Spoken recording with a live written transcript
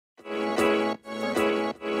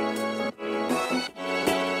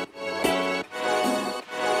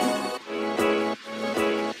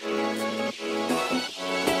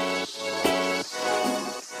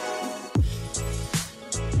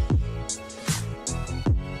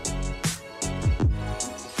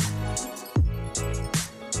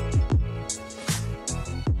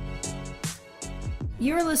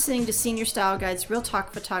You're listening to Senior Style Guide's Real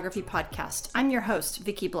Talk Photography podcast. I'm your host,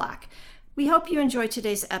 Vicki Black. We hope you enjoyed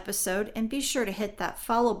today's episode and be sure to hit that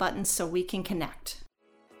follow button so we can connect.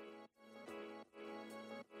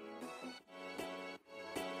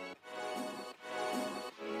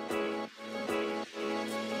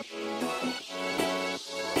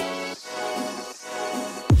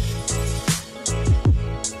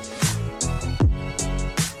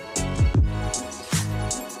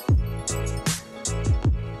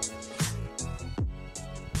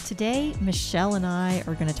 Today, Michelle and I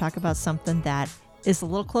are going to talk about something that is a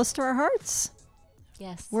little close to our hearts.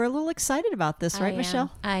 Yes. We're a little excited about this, right,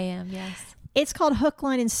 Michelle? I am, yes. It's called Hook,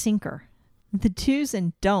 Line, and Sinker, the do's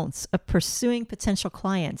and don'ts of pursuing potential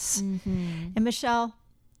clients. Mm-hmm. And Michelle,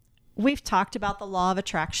 we've talked about the law of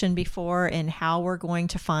attraction before and how we're going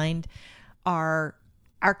to find our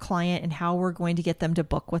client and how we're going to get them to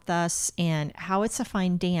book with us and how it's a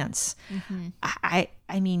fine dance. Mm-hmm.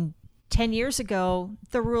 I mean, 10 years ago,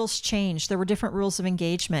 the rules changed. There were different rules of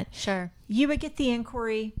engagement. Sure. You would get the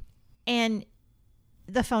inquiry and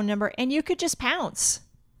the phone number, and you could just pounce.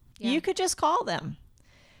 Yeah. You could just call them.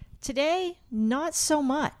 Today, not so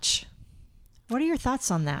much. What are your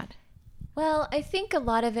thoughts on that? Well, I think a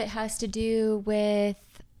lot of it has to do with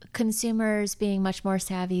consumers being much more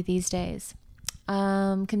savvy these days.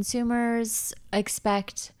 Consumers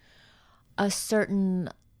expect a certain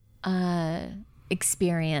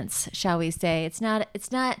experience, shall we say. It's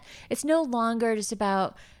no longer just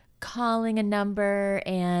about calling a number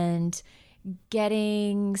and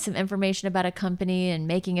getting some information about a company and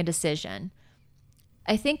making a decision.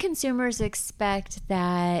 I think consumers expect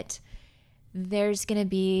that there's going to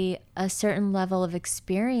be a certain level of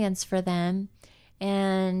experience for them.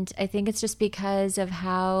 And I think it's just because of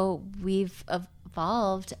how we've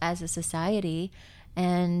evolved as a society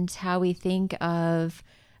and how we think of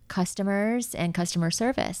customers and customer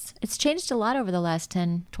service. It's changed a lot over the last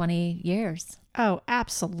 10, 20 years. Oh,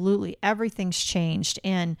 absolutely. Everything's changed.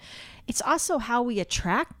 And it's also how we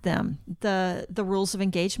attract them. The rules of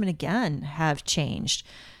engagement, again, have changed.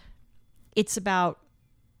 It's about,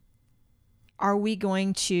 are we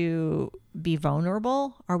going to be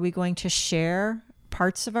vulnerable? Are we going to share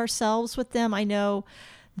parts of ourselves with them? I know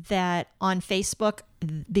that on Facebook,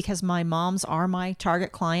 because my moms are my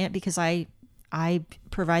target client, because I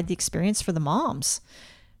provide the experience for the moms,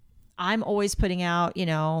 I'm always putting out,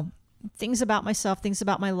 things about myself, things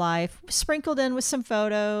about my life, sprinkled in with some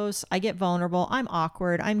photos. I get vulnerable. I'm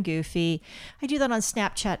awkward. I'm goofy. I do that on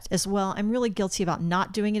Snapchat as well. I'm really guilty about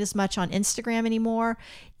not doing it as much on Instagram anymore,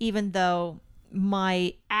 even though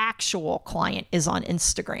my actual client is on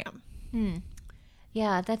Instagram.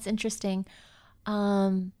 Yeah, that's interesting.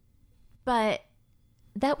 But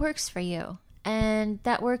that works for you. And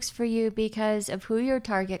that works for you because of who your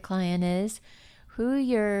target client is, who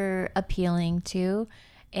you're appealing to,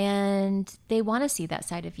 and they want to see that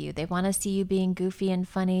side of you. They want to see you being goofy and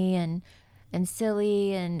funny and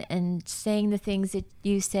silly and saying the things that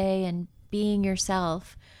you say and being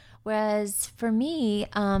yourself. Whereas for me,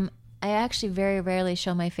 I actually very rarely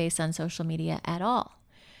show my face on social media at all.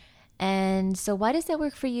 And so why does that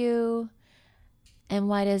work for you? And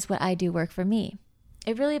why does what I do work for me?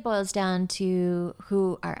 It really boils down to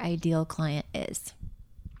who our ideal client is.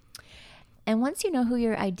 And once you know who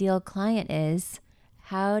your ideal client is,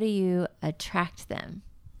 how do you attract them?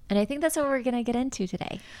 And I think that's what we're going to get into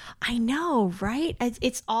today. I know, right?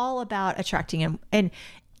 It's all about attracting them.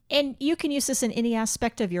 And you can use this in any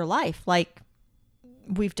aspect of your life. Like,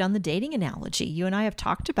 we've done the dating analogy. You and I have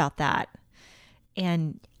talked about that.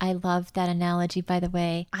 And I love that analogy, by the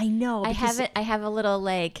way. I know. I have a little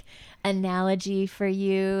analogy for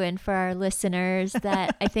you and for our listeners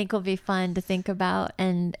that I think will be fun to think about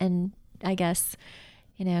and I guess,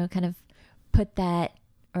 kind of put that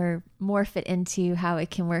or morph it into how it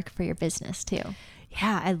can work for your business too.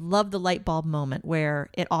 Yeah, I love the light bulb moment where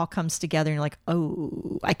it all comes together and you're like,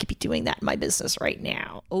 oh, I could be doing that in my business right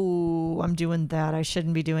now. Oh, I'm doing that. I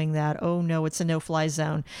shouldn't be doing that. Oh no, it's a no-fly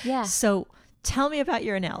zone. Yeah. So tell me about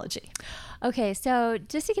your analogy. Okay, so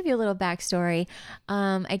just to give you a little backstory,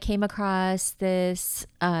 I came across this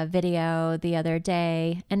video the other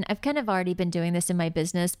day, and I've kind of already been doing this in my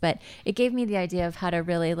business, but it gave me the idea of how to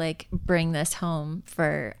really bring this home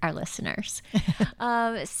for our listeners.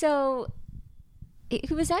 So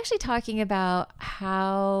he was actually talking about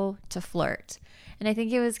how to flirt. And I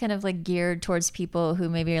think it was kind of geared towards people who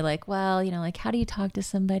maybe are well, how do you talk to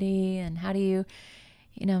somebody and how do you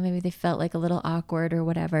maybe they felt a little awkward or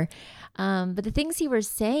whatever. But the things he was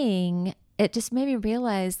saying, it just made me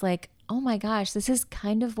realize oh my gosh, this is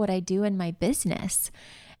kind of what I do in my business.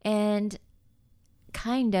 And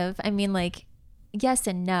kind of, yes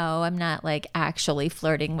and no. I'm not like actually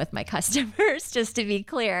flirting with my customers, just to be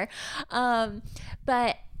clear.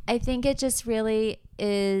 But I think it just really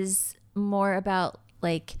is more about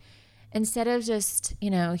like, instead of just,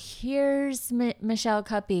 here's Michelle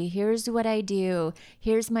Cuppy, here's what I do,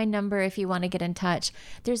 here's my number if you want to get in touch.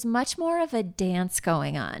 There's much more of a dance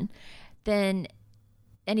going on than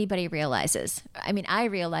anybody realizes. I mean, I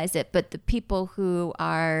realize it, but the people who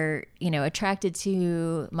are, attracted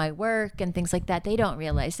to my work and things like that, they don't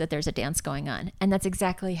realize that there's a dance going on. And that's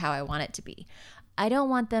exactly how I want it to be. I don't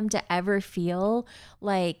want them to ever feel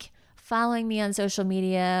like following me on social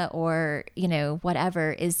media or,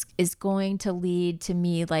 whatever is going to lead to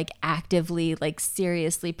me like actively, like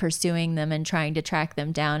seriously pursuing them and trying to track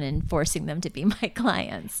them down and forcing them to be my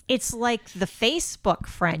clients. It's like the Facebook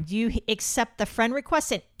friend. You accept the friend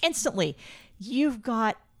request and instantly you've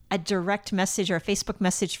got a direct message or a Facebook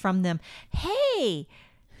message from them. Hey,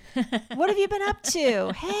 what have you been up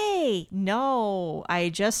to? Hey, no, I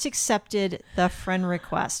just accepted the friend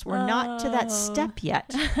request. We're not to that step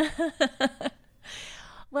yet.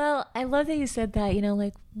 Well, I love that you said that,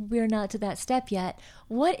 like we're not to that step yet.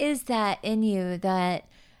 What is that in you that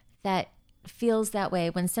feels that way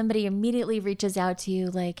when somebody immediately reaches out to you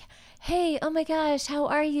like, hey, oh my gosh, how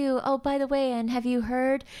are you? Oh, by the way, and have you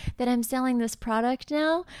heard that I'm selling this product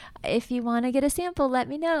now? If you want to get a sample, let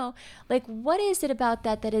me know. Like, what is it about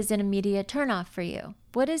that is an immediate turnoff for you?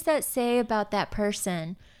 What does that say about that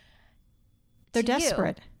person? They're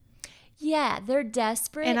desperate. Yeah, they're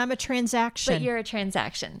desperate. And I'm a transaction. But you're a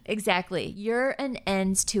transaction. Exactly. You're an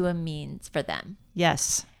ends to a means for them.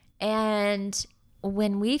 Yes. And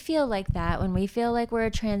when we feel like that, when we feel like we're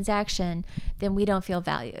a transaction, then we don't feel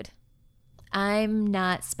valued. I'm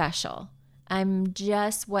not special. I'm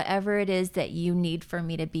just whatever it is that you need for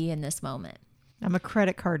me to be in this moment. I'm a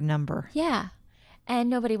credit card number. Yeah. And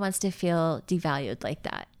nobody wants to feel devalued like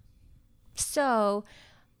that. So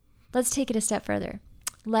let's take it a step further.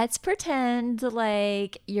 Let's pretend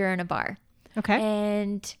like you're in a bar. Okay.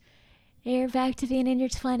 And you're back to being in your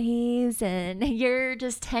 20s and you're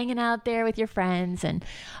just hanging out there with your friends, and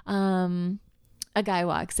a guy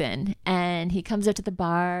walks in and he comes up to the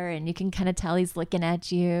bar and you can kind of tell he's looking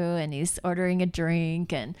at you and he's ordering a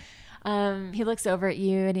drink, and he looks over at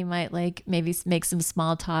you and he might like maybe make some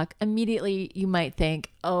small talk. Immediately you might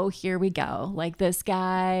think, oh, here we go. Like, this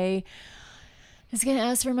guy is going to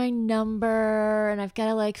ask for my number and I've got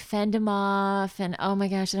to like fend him off, and oh my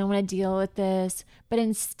gosh, I don't want to deal with this. But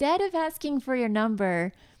instead of asking for your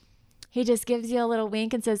number, he just gives you a little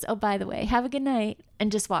wink and says, oh, by the way, have a good night,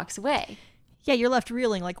 and just walks away. Yeah, you're left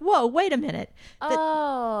reeling like, whoa, wait a minute.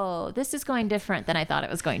 This is going different than I thought it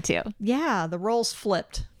was going to. Yeah, the roles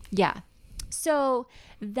flipped. Yeah. So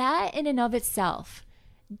that in and of itself,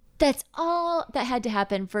 that's all that had to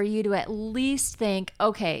happen for you to at least think,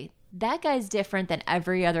 okay, that guy's different than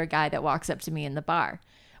every other guy that walks up to me in the bar.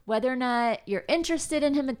 Whether or not you're interested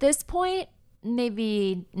in him at this point,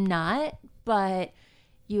 maybe not, but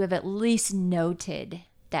you have at least noted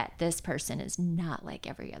that this person is not like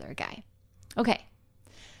every other guy. Okay.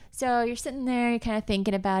 So you're sitting there, you're kind of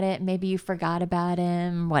thinking about it. Maybe you forgot about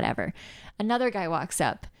him, whatever. Another guy walks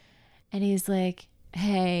up and he's like,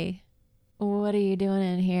 hey, what are you doing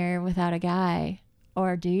in here without a guy?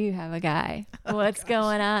 Or do you have a guy? What's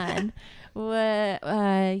going on? What,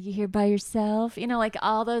 you here by yourself? Like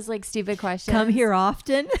all those like stupid questions. Come here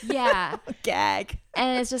often? Yeah. Gag.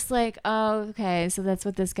 And it's just like, oh, okay, so that's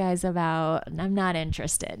what this guy's about. I'm not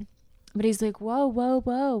interested. But he's like, whoa,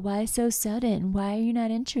 why so sudden? Why are you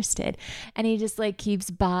not interested? And he just like keeps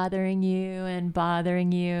bothering you.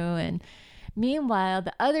 And meanwhile,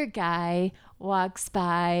 the other guy walks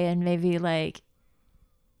by and maybe like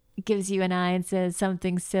gives you an eye and says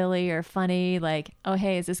something silly or funny, like, oh,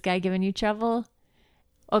 hey, is this guy giving you trouble?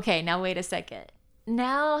 Okay, now wait a second.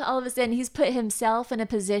 Now all of a sudden he's put himself in a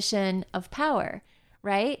position of power,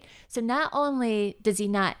 right? So not only does he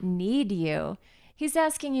not need you, he's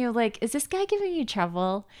asking you, like, is this guy giving you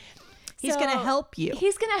trouble? He's going to help you.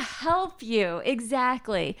 He's going to help you.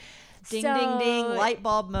 Exactly. Ding, ding, ding. Light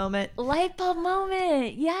bulb moment. Light bulb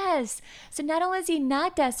moment. Yes. So not only is he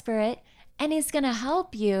not desperate and he's going to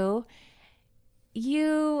help you,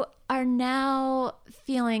 you are now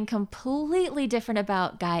feeling completely different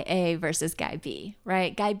about guy A versus guy B,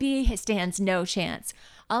 right? Guy B stands no chance.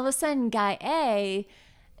 All of a sudden, guy A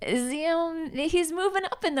is, he's moving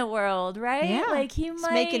up in the world, right? Yeah, like he he's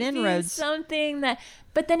might making inroads. be something that,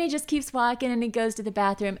 but then he just keeps walking and he goes to the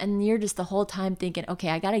bathroom, and you're just the whole time thinking, okay,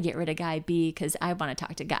 I got to get rid of guy B because I want to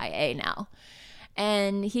talk to guy A now.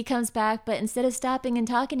 And he comes back, but instead of stopping and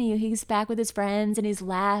talking to you, he's back with his friends and he's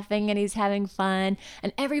laughing and he's having fun.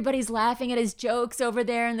 And everybody's laughing at his jokes over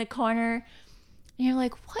there in the corner. And you're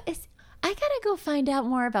like, I gotta go find out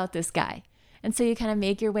more about this guy. And so you kind of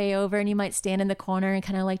make your way over and you might stand in the corner and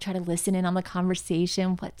kind of like try to listen in on the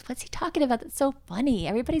conversation. What's he talking about? That's so funny.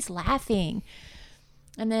 Everybody's laughing.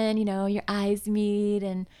 And then, your eyes meet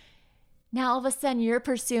and now all of a sudden you're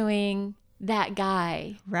pursuing that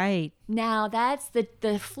guy. Right. Now that's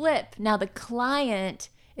the flip. Now the client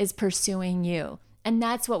is pursuing you. And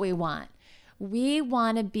that's what we want. We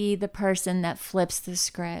want to be the person that flips the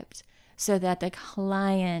script so that the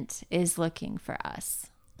client is looking for us.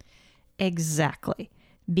 Exactly.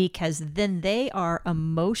 Because then they are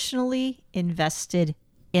emotionally invested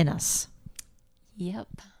in us. Yep.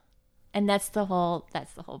 And that's the whole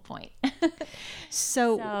point.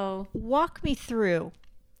 So walk me through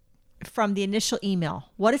from the initial email,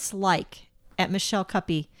 what it's like at Michelle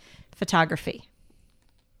Cuppy Photography.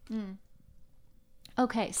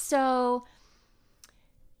 Okay. So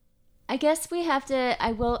I guess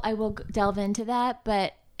I will delve into that,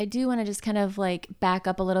 but I do want to just kind of like back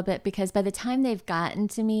up a little bit because by the time they've gotten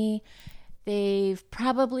to me, they've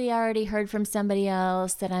probably already heard from somebody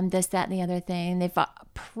else that I'm this, that, and the other thing. They've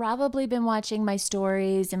probably been watching my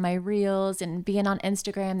stories and my reels and being on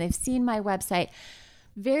Instagram. They've seen my website.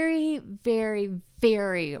 Very, very,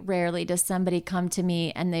 very rarely does somebody come to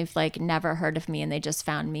me and they've like never heard of me and they just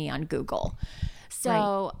found me on Google.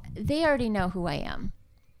 So They already know who I am.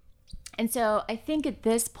 And so I think at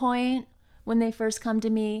this point, when they first come to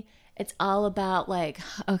me, it's all about like,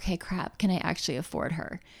 okay, crap, can I actually afford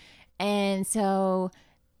her? And so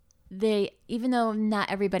even though not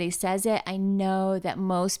everybody says it, I know that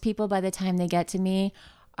most people by the time they get to me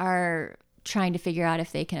are trying to figure out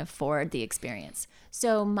if they can afford the experience.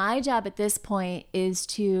 So my job at this point is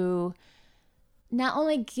to not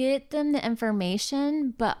only get them the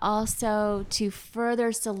information, but also to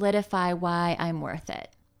further solidify why I'm worth it.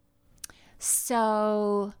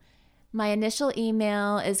 So my initial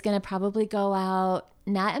email is going to probably go out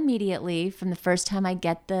not immediately from the first time I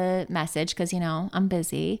get the message because, I'm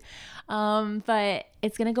busy. But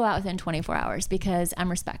it's going to go out within 24 hours because I'm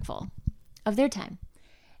respectful of their time.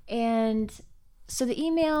 And so the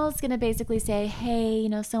email is going to basically say, hey,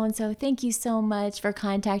 so-and-so, thank you so much for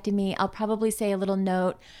contacting me. I'll probably say a little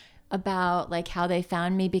note about like how they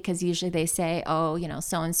found me because usually they say, oh,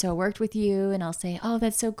 so-and-so worked with you. And I'll say, oh,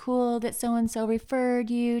 that's so cool that so-and-so referred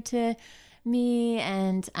you to me.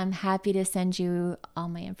 And I'm happy to send you all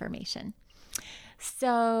my information.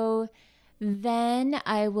 So then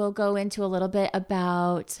I will go into a little bit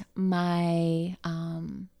about my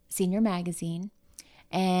senior magazine.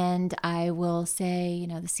 And I will say,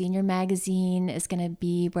 the senior magazine is going to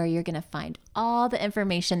be where you're going to find all the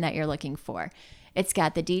information that you're looking for. It's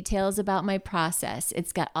got the details about my process.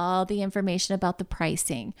 It's got all the information about the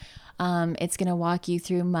pricing. It's going to walk you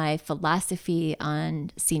through my philosophy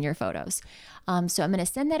on senior photos. So I'm going to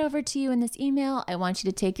send that over to you in this email. I want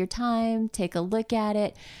you to take your time, take a look at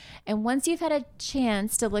it. And once you've had a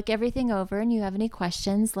chance to look everything over and you have any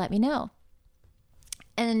questions, let me know.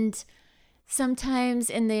 And sometimes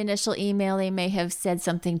in the initial email, they may have said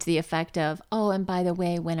something to the effect of, oh, and by the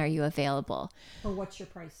way, when are you available? Or what's your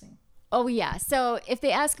pricing? Oh, yeah. So if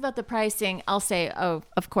they ask about the pricing, I'll say, oh,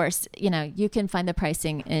 of course, you can find the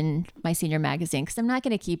pricing in my senior magazine because I'm not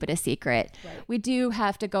going to keep it a secret. Right. We do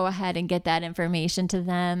have to go ahead and get that information to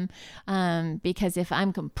them because if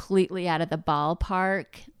I'm completely out of the ballpark,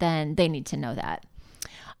 then they need to know that.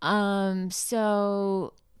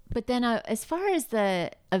 But then as far as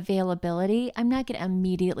the availability, I'm not going to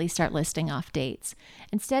immediately start listing off dates.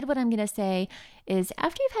 Instead, what I'm going to say is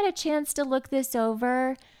after you've had a chance to look this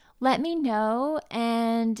over, let me know.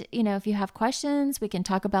 And, if you have questions, we can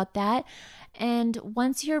talk about that. And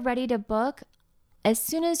once you're ready to book, as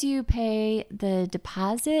soon as you pay the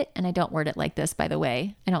deposit, and I don't word it like this, by the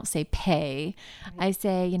way, I don't say pay. I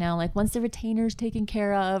say, like once the retainer's taken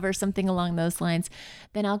care of or something along those lines,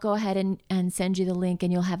 then I'll go ahead and send you the link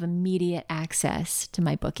and you'll have immediate access to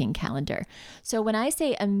my booking calendar. So when I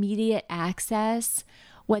say immediate access,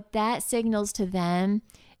 what that signals to them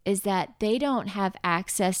is that they don't have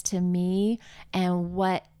access to me and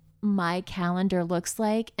what my calendar looks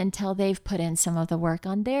like until they've put in some of the work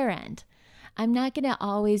on their end. I'm not going to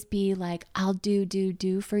always be like, I'll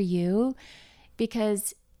do for you,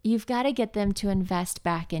 because you've got to get them to invest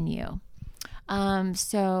back in you.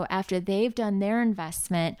 So after they've done their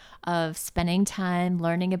investment of spending time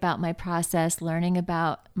learning about my process, learning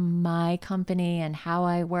about my company and how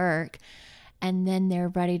I work, and then they're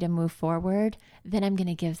ready to move forward, then I'm going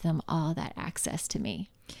to give them all that access to me.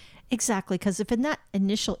 Exactly. Because if in that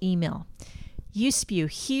initial email you spew,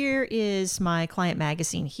 here is my client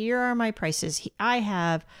magazine, here are my prices, I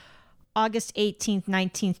have August 18th,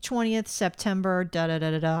 19th, 20th, September,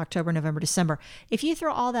 October, November, December. If you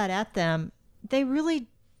throw all that at them, they really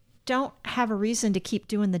don't have a reason to keep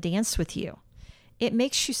doing the dance with you. It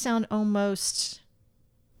makes you sound almost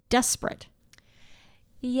desperate.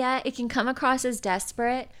 Yeah, it can come across as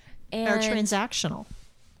desperate and or transactional.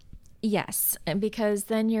 Yes, and because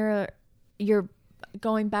then you're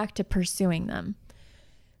going back to pursuing them.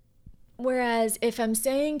 Whereas if I'm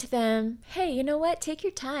saying to them, hey, you know what? Take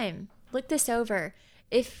your time. Look this over.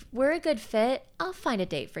 If we're a good fit, I'll find a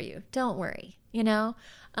date for you. Don't worry.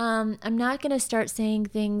 I'm not going to start saying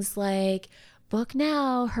things like, book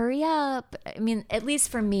now, hurry up. I mean, at least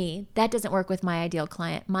for me, that doesn't work with my ideal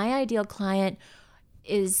client. My ideal client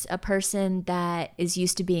is a person that is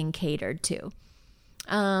used to being catered to.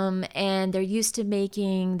 And they're used to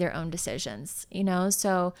making their own decisions,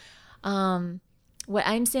 So what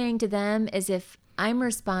I'm saying to them is if I'm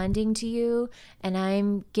responding to you and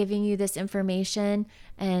I'm giving you this information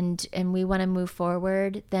and we want to move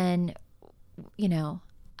forward, then,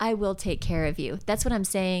 I will take care of you. That's what I'm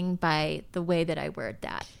saying by the way that I word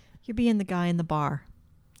that. You're being the guy in the bar.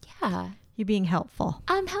 Yeah. You're being helpful.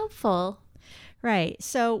 I'm helpful. Right.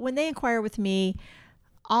 So when they inquire with me,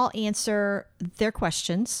 I'll answer their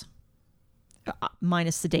questions,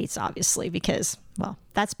 minus the dates, obviously, because, well,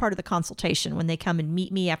 that's part of the consultation when they come and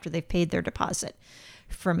meet me after they've paid their deposit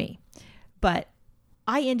for me. But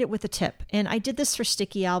I end it with a tip. And I did this for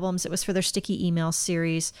Sticky Albums. It was for their Sticky Email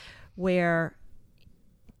series, where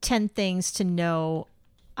 10 things to know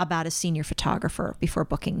about a senior photographer before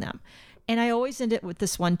booking them. And I always end it with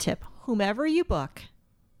this one tip. Whomever you book,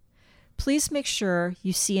 please make sure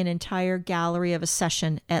you see an entire gallery of a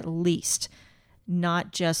session at least,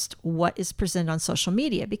 not just what is presented on social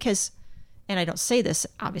media. Because, and I don't say this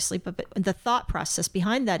obviously, but the thought process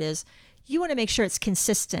behind that is you want to make sure it's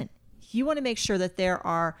consistent. You want to make sure that there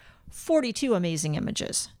are 42 amazing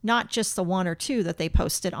images, not just the one or two that they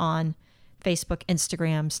posted on Facebook,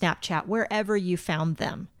 Instagram, Snapchat, wherever you found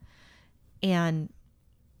them. And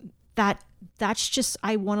that's just,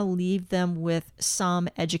 I want to leave them with some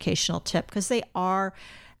educational tip because they are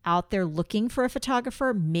out there looking for a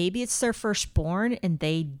photographer. Maybe it's their firstborn and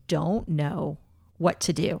they don't know what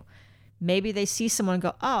to do. Maybe they see someone and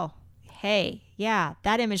go, oh, hey, yeah,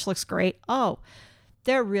 that image looks great. Oh,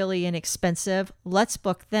 they're really inexpensive. Let's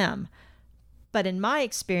book them. But in my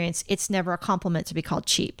experience, it's never a compliment to be called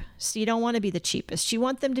cheap. So you don't want to be the cheapest. You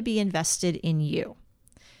want them to be invested in you.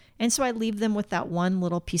 And so I leave them with that one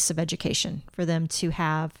little piece of education for them to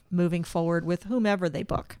have moving forward with whomever they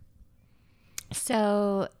book.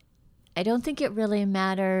 So I don't think it really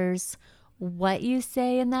matters what you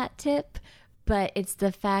say in that tip, but it's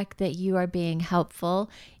the fact that you are being helpful,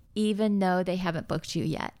 even though they haven't booked you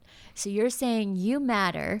yet. So you're saying you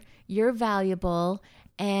matter, you're valuable,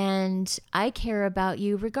 and I care about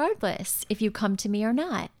you regardless if you come to me or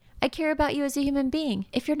not. I care about you as a human being.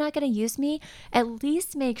 If you're not going to use me, at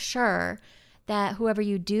least make sure that whoever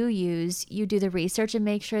you do use, you do the research and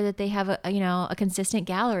make sure that they have a consistent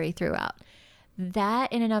gallery throughout.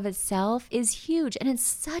 That in and of itself is huge. And it's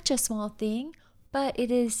such a small thing, but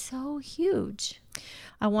it is so huge.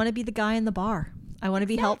 I want to be the guy in the bar. I want to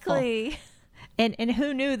be helpful. And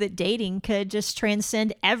who knew that dating could just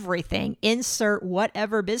transcend everything, insert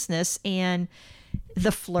whatever business, and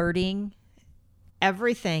the flirting,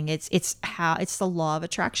 everything. It's the law of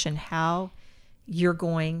attraction, how you're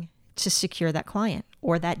going to secure that client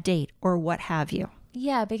or that date or what have you.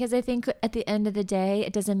 Yeah, because I think at the end of the day,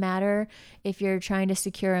 it doesn't matter if you're trying to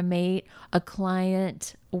secure a mate, a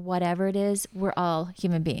client, whatever it is, we're all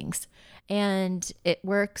human beings. And it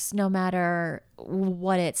works no matter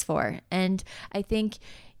what it's for. And I think,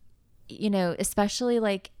 especially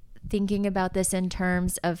like thinking about this in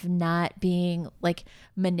terms of not being like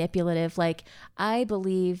manipulative, like I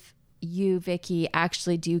believe you, Vicky,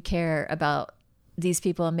 actually do care about these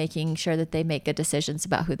people and making sure that they make good decisions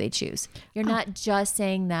about who they choose. You're not just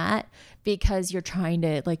saying that because you're trying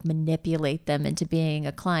to like manipulate them into being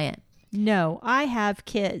a client. No, I have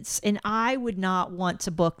kids and I would not want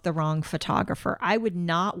to book the wrong photographer. I would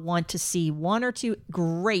not want to see one or two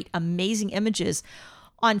great, amazing images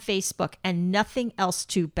on Facebook and nothing else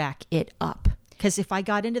to back it up. Because if I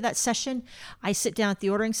got into that session, I sit down at the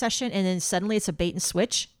ordering session and then suddenly it's a bait and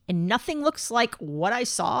switch and nothing looks like what I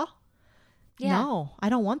saw. Yeah. No, I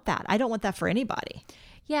don't want that. I don't want that for anybody.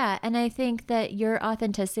 Yeah. And I think that your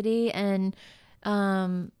authenticity and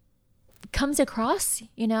comes across,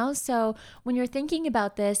 so when you're thinking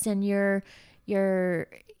about this and you're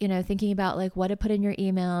thinking about like what to put in your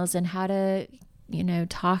emails and how to,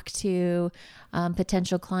 talk to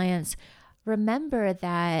potential clients, remember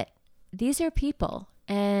that these are people,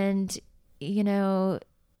 and,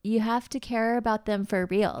 you have to care about them for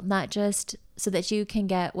real, not just so that you can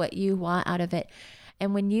get what you want out of it.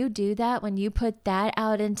 And when you do that, when you put that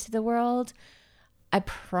out into the world, I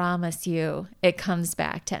promise you it comes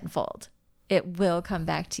back tenfold. It will come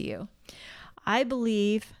back to you. I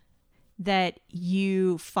believe that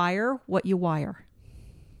you fire what you wire.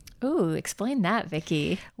 Ooh, explain that,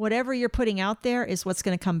 Vicki. Whatever you're putting out there is what's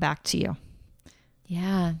going to come back to you.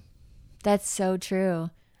 Yeah, that's so true.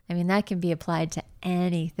 I mean, that can be applied to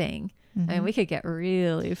anything. I mean, we could get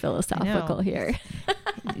really philosophical here.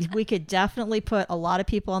 We could definitely put a lot of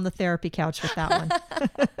people on the therapy couch with that one,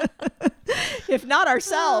 if not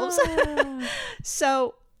ourselves.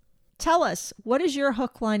 So tell us, what is your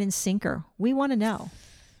hook, line, and sinker? We want to know.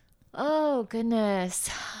 Oh, goodness.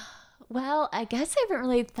 Well, I guess I haven't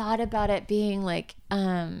really thought about it being like,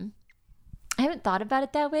 I haven't thought about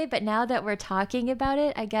it that way, but now that we're talking about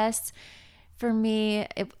it, I guess for me,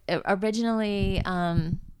 it originally,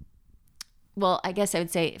 well, I guess I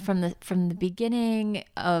would say from the beginning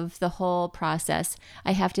of the whole process,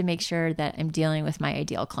 I have to make sure that I'm dealing with my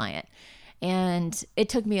ideal client. And it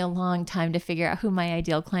took me a long time to figure out who my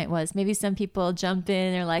ideal client was. Maybe some people jump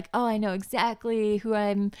in, they're like, oh, I know exactly who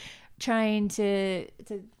I'm trying to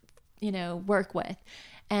work with.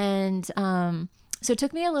 And so it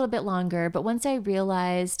took me a little bit longer, but once I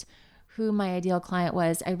realized who my ideal client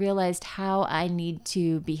was, I realized how I need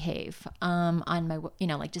to behave on my,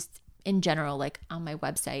 like just in general, like on my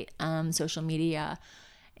website, social media.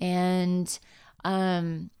 And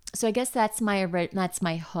so I guess that's my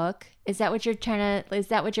hook. Is that what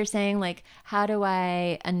you're saying? Like, how do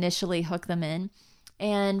I initially hook them in?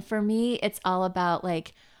 And for me, it's all about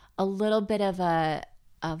like a little bit of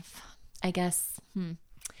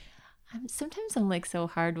sometimes I'm like so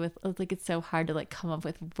hard with, like, it's so hard to like come up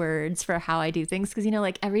with words for how I do things. Cause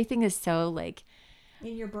like everything is so like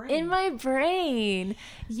in your brain, in my brain.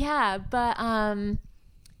 Yeah. But I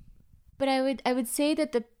would say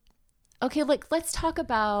that like, let's talk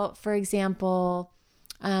about, for example,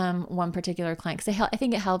 one particular client. Cause I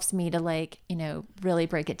think it helps me to like, really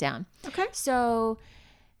break it down. Okay. So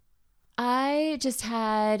I just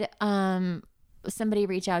had, somebody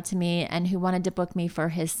reach out to me and who wanted to book me for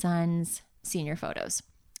his son's senior photos.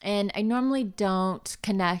 And I normally don't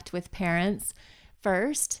connect with parents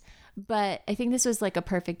first, but I think this was like a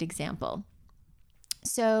perfect example.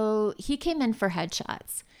 So he came in for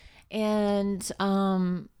headshots, and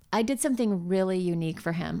I did something really unique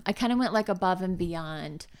for him. I kind of went like above and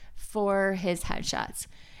beyond for his headshots,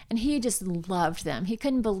 and he just loved them. He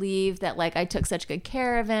couldn't believe that like I took such good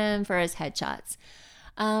care of him for his headshots.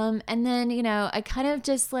 And then, I kind of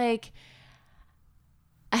just like,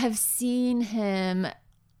 I have seen him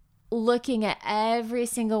looking at every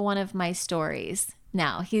single one of my stories.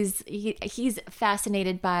 Now he's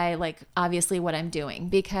fascinated by like, obviously what I'm doing,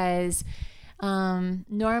 because,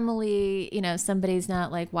 normally, somebody's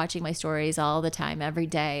not like watching my stories all the time, every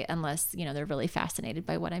day, unless, they're really fascinated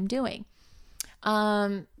by what I'm doing.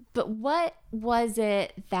 But what was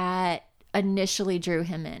it that initially drew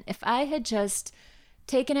him in? If I had just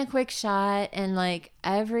taken a quick shot and like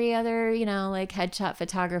every other, like headshot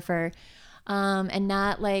photographer, and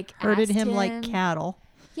not like herded him like cattle.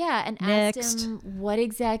 Yeah. And asked him what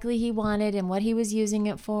exactly he wanted and what he was using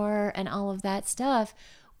it for and all of that stuff,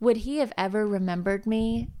 would he have ever remembered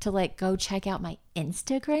me to like go check out my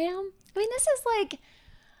Instagram? I mean,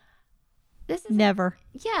 this is never.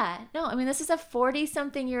 Yeah. No, I mean, this is a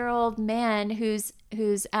 40-something-year-old man who's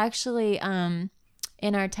actually in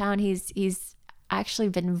our town. He's actually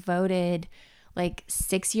been voted like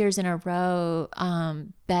 6 years in a row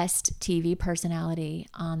best TV personality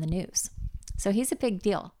on the news. So he's a big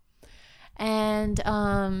deal. And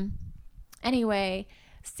anyway,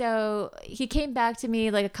 so he came back to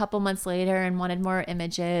me like a couple months later and wanted more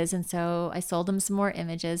images, and so I sold him some more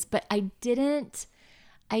images, but I didn't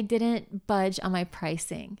budge on my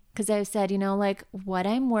pricing, because I said, like what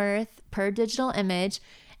I'm worth per digital image.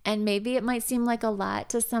 And maybe it might seem like a lot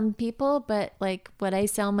to some people, but like what I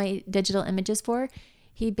sell my digital images for,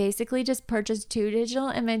 he basically just purchased 2 digital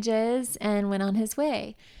images and went on his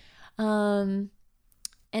way. And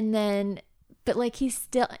then, but like he's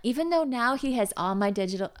still, even though now he has all the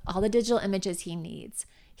digital images he needs,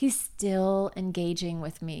 he's still engaging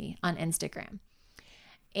with me on Instagram.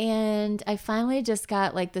 And I finally just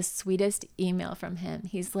got like the sweetest email from him.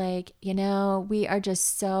 He's like, we are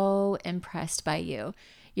just so impressed by you.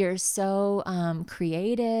 You're so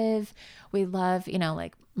creative. We love,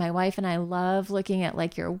 like my wife and I love looking at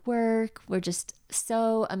like your work. We're just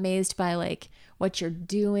so amazed by like what you're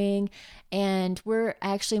doing. And we're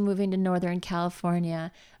actually moving to Northern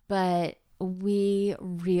California, but we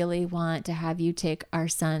really want to have you take our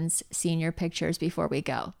son's senior pictures before we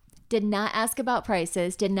go. Did not ask about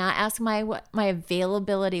prices, did not ask what my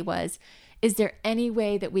availability was. Is there any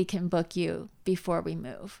way that we can book you before we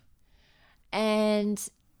move? And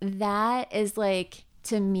that is like,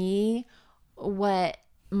 to me, what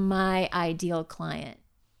my ideal client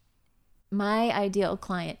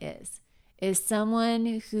is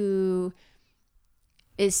someone who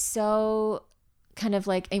is so kind of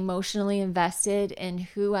like emotionally invested in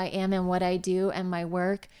who I am and what I do and my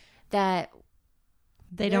work that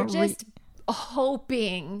they're just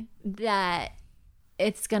hoping that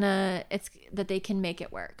that they can make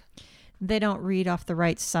it work. They don't read off the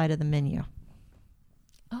right side of the menu.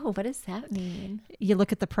 Oh, what does that mean? You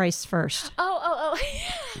look at the price first. Oh.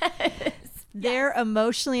 Yes. They're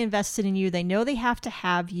emotionally invested in you. They know they have to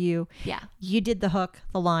have you. Yeah. You did the hook,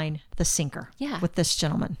 the line, the sinker. Yeah. With this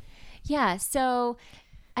gentleman. Yeah. So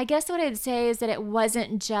I guess what I'd say is that it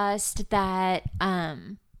wasn't just that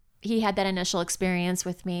he had that initial experience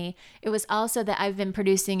with me. It was also that I've been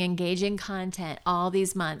producing engaging content all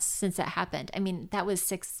these months since that happened. I mean, that was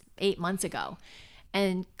 6-8 months ago.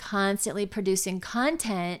 And constantly producing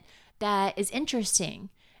content that is interesting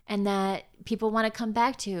and that people want to come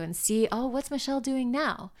back to and see, oh, what's Michelle doing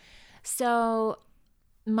now? So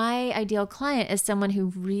my ideal client is someone who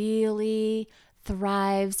really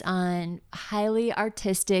thrives on highly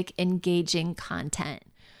artistic, engaging content.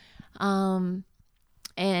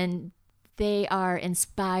 And they are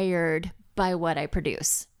inspired by what I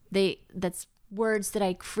produce. That's words that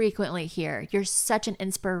I frequently hear. You're such an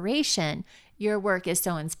inspiration. Your work is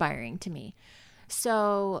so inspiring to me.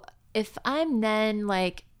 So if I'm then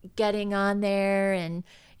like getting on there and,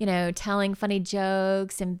 telling funny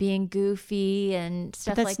jokes and being goofy and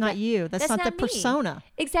stuff like that. That's not you. That's not the me. persona.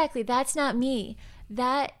 Exactly. That's not me.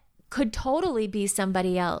 That could totally be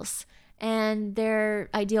somebody else. And their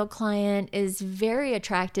ideal client is very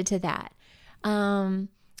attracted to that. And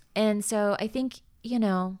so I think,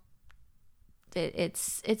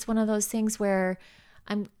 it's one of those things where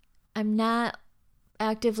I'm not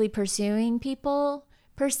actively pursuing people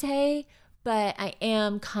per se, but I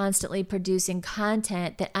am constantly producing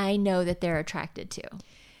content that I know that they're attracted to.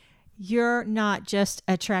 You're not just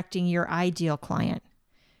attracting your ideal client.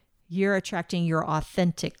 You're attracting your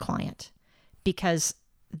authentic client, because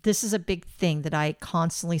this is a big thing that I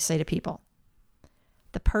constantly say to people.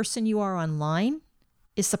 The person you are online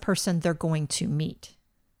is the person they're going to meet.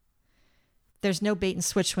 There's no bait and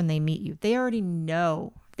switch when they meet you. They already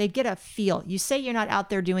know. They get a feel. You say you're not out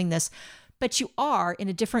there doing this, but you are in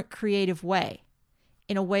a different creative way,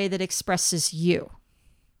 in a way that expresses you.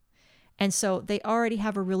 And so they already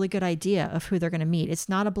have a really good idea of who they're going to meet. It's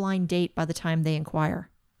not a blind date by the time they inquire.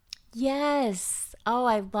 Yes. Oh,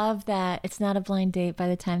 I love that. It's not a blind date by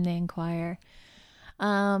the time they inquire.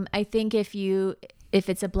 I think if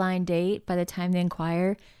it's a blind date by the time they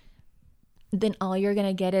inquire, then all you're going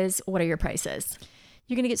to get is, what are your prices?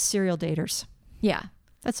 You're going to get serial daters. Yeah.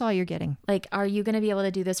 That's all you're getting. Like, are you going to be able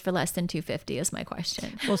to do this for less than $250 is my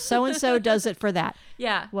question. Well, so-and-so does it for that.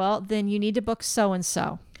 Yeah. Well, then you need to book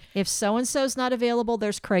so-and-so. If so-and-so's not available,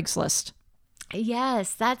 there's Craigslist.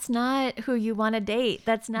 Yes, that's not who you want to date.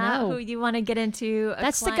 That's not who you want to get into.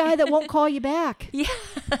 That's the guy that won't call you back.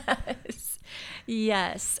 Yes.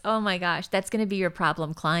 Yes. Oh my gosh. That's going to be your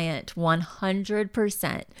problem client.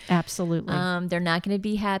 100%. Absolutely. They're not going to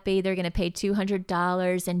be happy. They're going to pay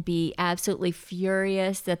 $200 and be absolutely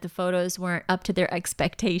furious that the photos weren't up to their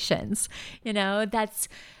expectations. That's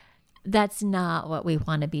not what we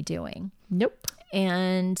want to be doing. Nope.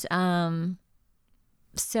 And,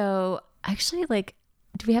 so actually,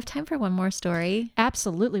 do we have time for one more story?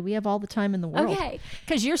 Absolutely. We have all the time in the world. Okay.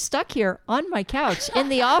 Because you're stuck here on my couch in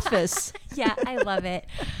the office. Yeah, I love it.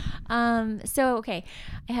 Okay.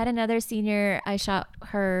 I had another senior. I shot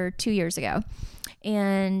her 2 years ago,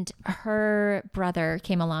 and her brother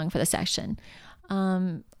came along for the session,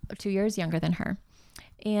 2 years younger than her,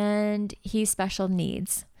 and he's special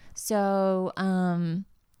needs. So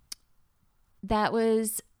that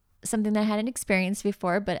was something that I hadn't experienced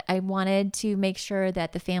before, but I wanted to make sure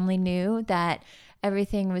that the family knew that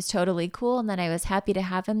everything was totally cool and that I was happy to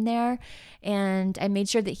have him there. And I made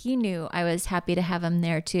sure that he knew I was happy to have him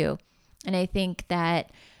there too. And I think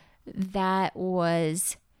that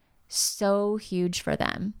was so huge for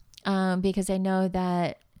them, because I know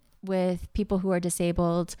that with people who are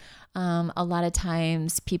disabled, a lot of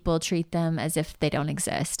times people treat them as if they don't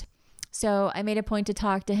exist. So I made a point to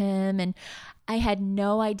talk to him, and I had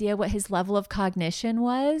no idea what his level of cognition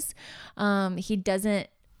was. He doesn't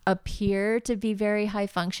appear to be very high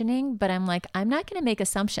functioning, but I'm like, I'm not going to make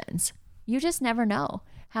assumptions. You just never know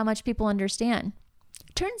how much people understand.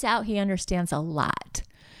 Turns out he understands a lot.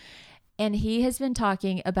 And he has been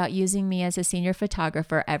talking about using me as a senior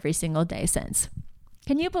photographer every single day since.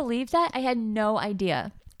 Can you believe that? I had no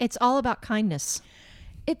idea. It's all about kindness.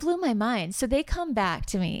 It blew my mind. So they come back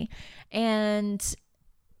to me and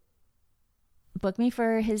book me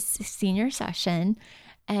for his senior session.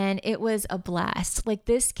 And it was a blast. Like,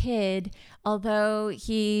 this kid, although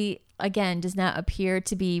he, again, does not appear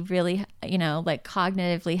to be really, like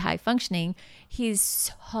cognitively high functioning,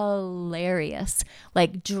 he's hilarious.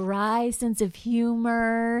 Like, dry sense of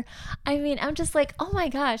humor. I mean, I'm just like, oh my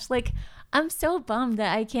gosh, like, I'm so bummed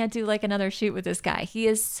that I can't do like another shoot with this guy. He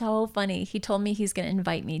is so funny. He told me he's going to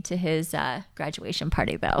invite me to his graduation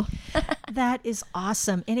party, though. That is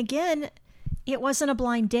awesome. And again, it wasn't a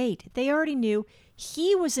blind date. They already knew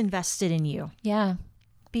he was invested in you. Yeah.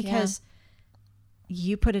 Because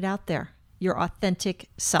you put it out there, your authentic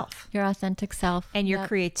self. Your authentic self. And your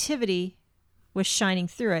creativity was shining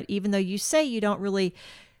through it. Even though you say you don't really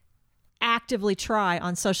actively try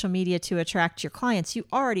on social media to attract your clients, you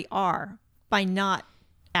already are by not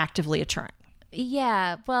actively attracting.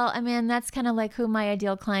 Yeah. Well, I mean, that's kind of like who my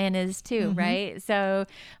ideal client is too, right? So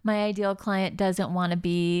my ideal client doesn't want to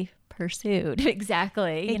be pursued.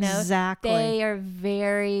 Exactly. Exactly. They are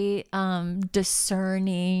very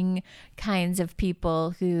discerning kinds of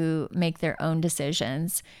people who make their own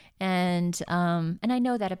decisions. And I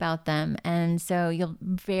know that about them. And so you'll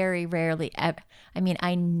very rarely,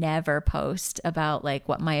 I never post about like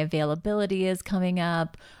what my availability is coming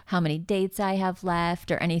up, how many dates I have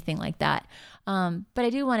left or anything like that. But I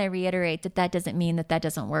do want to reiterate that doesn't mean that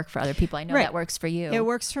doesn't work for other people. I know that works for you. It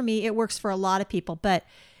works for me. It works for a lot of people. But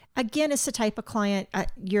again, it's the type of client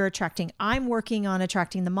you're attracting. I'm working on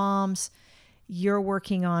attracting the moms. You're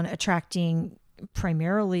working on attracting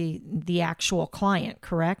primarily the actual client,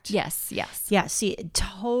 correct? Yes. Yeah. See,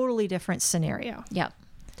 totally different scenario. Yep.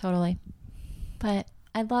 Totally. But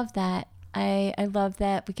I love that. I love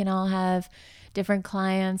that we can all have different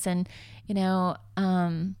clients and,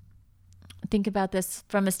 think about this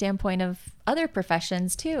from a standpoint of other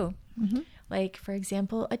professions too. Mm-hmm. Like, for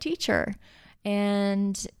example, a teacher.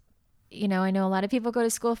 And I know a lot of people go to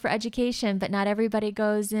school for education, but not everybody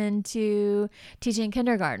goes into teaching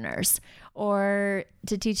kindergartners or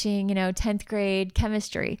to teaching, 10th grade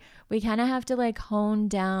chemistry. We kind of have to like hone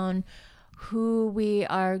down who we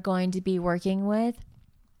are going to be working with.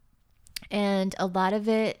 And a lot of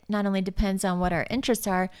it not only depends on what our interests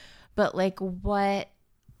are, but like what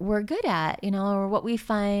we're good at, or what we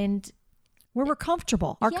find where we're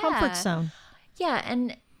comfortable, our comfort zone. Yeah.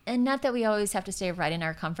 And not that we always have to stay right in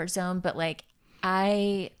our comfort zone, but like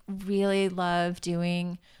I really love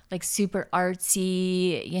doing like super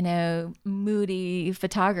artsy, moody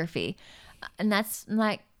photography. And that's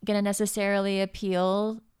not going to necessarily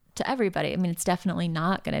appeal to everybody. I mean, it's definitely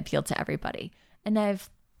not going to appeal to everybody. And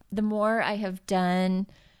the more I have done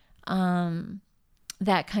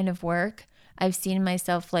that kind of work, I've seen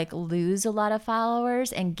myself like lose a lot of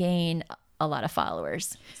followers and gain a lot of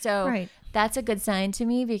followers. So that's a good sign to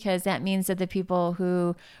me, because that means that the people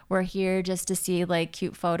who were here just to see like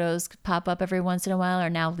cute photos pop up every once in a while are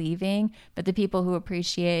now leaving. But the people who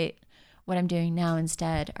appreciate what I'm doing now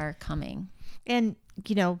instead are coming. And,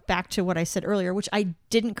 back to what I said earlier, which I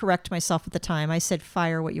didn't correct myself at the time. I said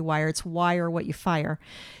fire what you wire. It's wire what you fire.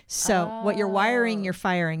 So what you're wiring, you're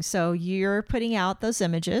firing. So you're putting out those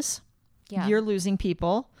images. Yeah. You're losing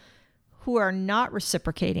people who are not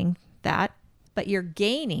reciprocating that, but you're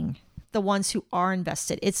gaining the ones who are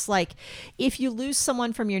invested. It's like if you lose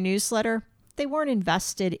someone from your newsletter, they weren't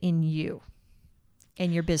invested in you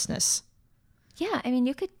and your business. Yeah. I mean,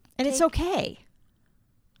 you could. And it's okay.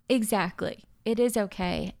 Exactly. It is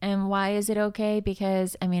okay. And why is it okay?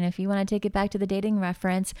 Because, I mean, if you want to take it back to the dating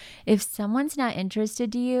reference, if someone's not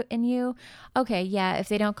interested in you, okay, yeah, if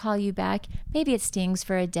they don't call you back, maybe it stings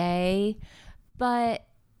for a day. But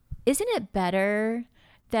isn't it better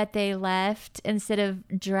that they left instead of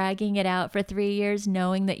dragging it out for 3 years,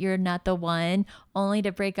 knowing that you're not the one, only to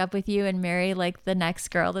break up with you and marry like the next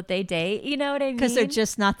girl that they date? You know what I mean? Because they're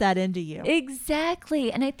just not that into you.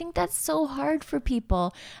 Exactly. And I think that's so hard for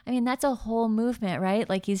people. I mean, that's a whole movement, right?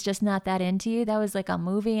 Like, he's just not that into you. That was like a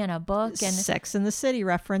movie and a book. And Sex and the City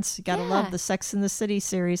reference. You got to love the Sex and the City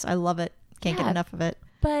series. I love it. Can't get enough of it.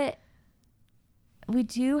 But we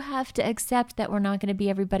do have to accept that we're not going to be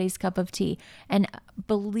everybody's cup of tea. And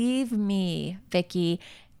believe me, Vicki,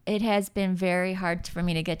 it has been very hard for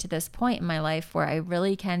me to get to this point in my life where I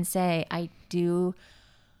really can say I do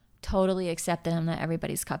totally accept that I'm not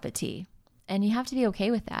everybody's cup of tea. And you have to be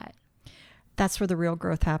okay with that. That's where the real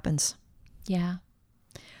growth happens. Yeah.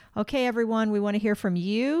 Okay, everyone, we want to hear from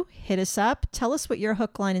you. Hit us up. Tell us what your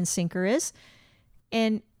hook, line, and sinker is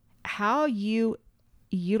and how you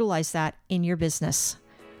utilize that in your business.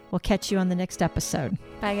 We'll catch you on the next episode.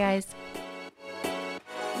 Bye, guys.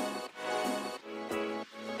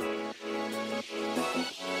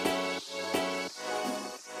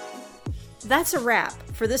 That's a wrap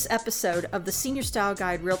for this episode of the Senior Style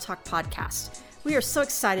Guide Real Talk podcast. We are so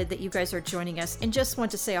excited that you guys are joining us and just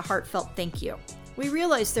want to say a heartfelt thank you. We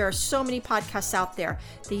realize there are so many podcasts out there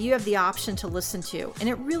that you have the option to listen to, and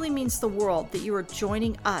it really means the world that you are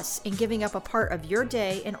joining us and giving up a part of your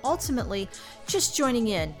day and ultimately just joining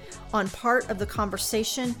in on part of the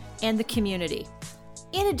conversation and the community.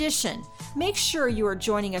 In addition, make sure you are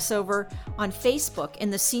joining us over on Facebook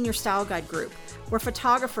in the Senior Style Guide group, where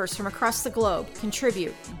photographers from across the globe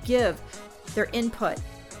contribute, give their input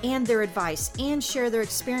and their advice, and share their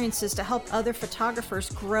experiences to help other photographers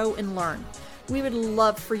grow and learn. We would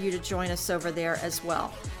love for you to join us over there as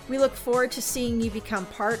well. We look forward to seeing you become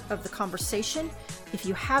part of the conversation. If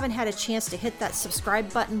you haven't had a chance to hit that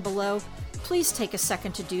subscribe button below, please take a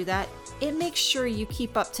second to do that. It makes sure you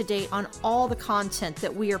keep up to date on all the content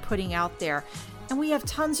that we are putting out there. And we have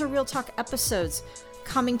tons of Real Talk episodes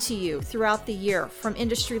coming to you throughout the year from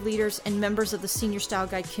industry leaders and members of the Senior Style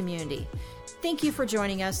Guide community. Thank you for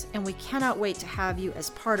joining us, and we cannot wait to have you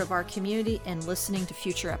as part of our community and listening to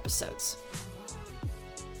future episodes.